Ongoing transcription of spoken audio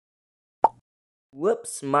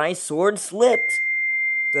Whoops, my sword slipped.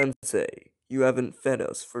 Sensei, you haven't fed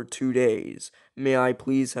us for 2 days. May I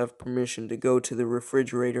please have permission to go to the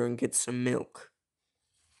refrigerator and get some milk?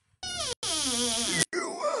 You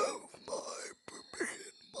have my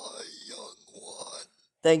permission, my young one.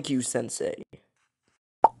 Thank you, Sensei.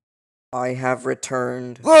 I have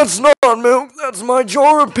returned. That's not milk, that's my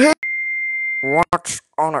jar of pig. What's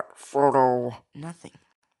on it, Frodo? Nothing.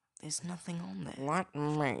 There's nothing on there. Let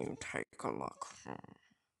me take a look.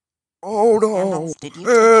 Oh no! Gandalf, did you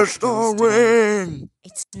take your pills today? ring!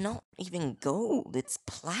 It's not even gold, it's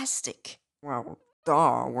plastic. Well,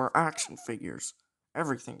 duh, we're action figures.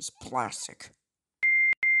 Everything's plastic.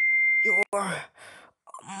 You're a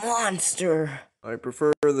monster. I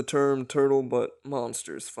prefer the term turtle, but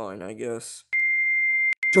monster's fine, I guess.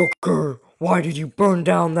 Joker, why did you burn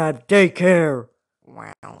down that daycare?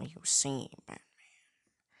 Well, you see, Batman,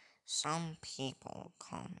 some people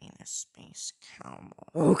call me the space cowboy.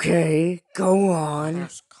 Okay, go on.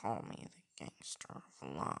 Others call me the gangster of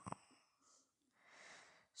love.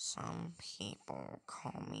 Some people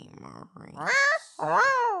call me Maurice,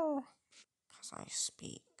 because I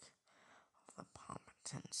speak of the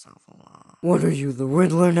competence of love. What are you, the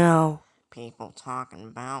Riddler now? People talking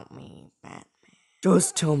about me, Batman.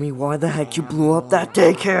 Just tell me why the heck you They blew have up that no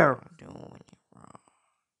daycare. idea what you're doing wrong.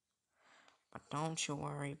 But don't you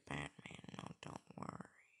worry, Batman. No, don't worry.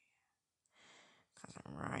 Because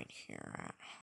I'm right here at